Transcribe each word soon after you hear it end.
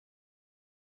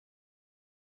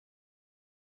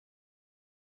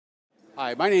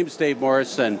Hi, my name is Dave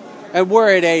Morrison, and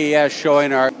we're at AES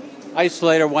showing our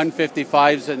isolator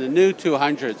 155s and the new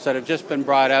 200s that have just been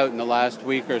brought out in the last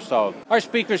week or so. Our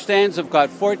speaker stands have got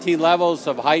 14 levels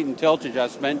of height and tilt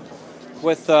adjustment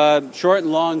with short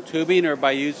and long tubing, or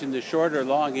by using the short or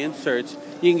long inserts,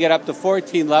 you can get up to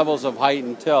 14 levels of height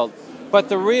and tilt. But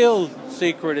the real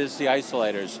secret is the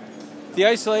isolators. The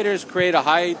isolators create a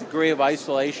high degree of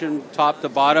isolation top to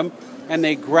bottom, and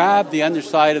they grab the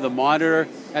underside of the monitor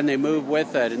and they move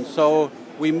with it. And so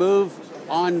we move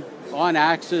on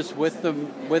axis with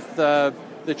the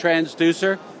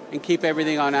transducer and keep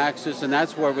everything on axis, and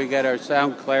that's where we get our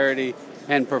sound clarity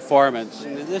and performance.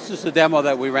 And this is the demo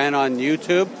that we ran on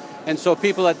YouTube, and so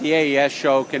people at the AES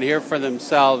show can hear for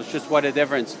themselves just what a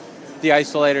difference the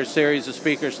isolator series of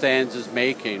speaker stands is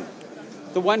making.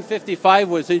 The 155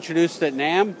 was introduced at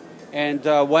NAMM and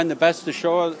won the Best of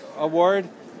Show award,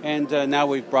 and now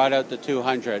we've brought out the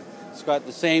 200. It's got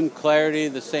the same clarity,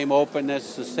 the same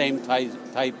openness, the same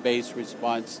tight bass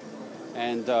response,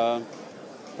 and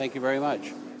thank you very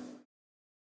much.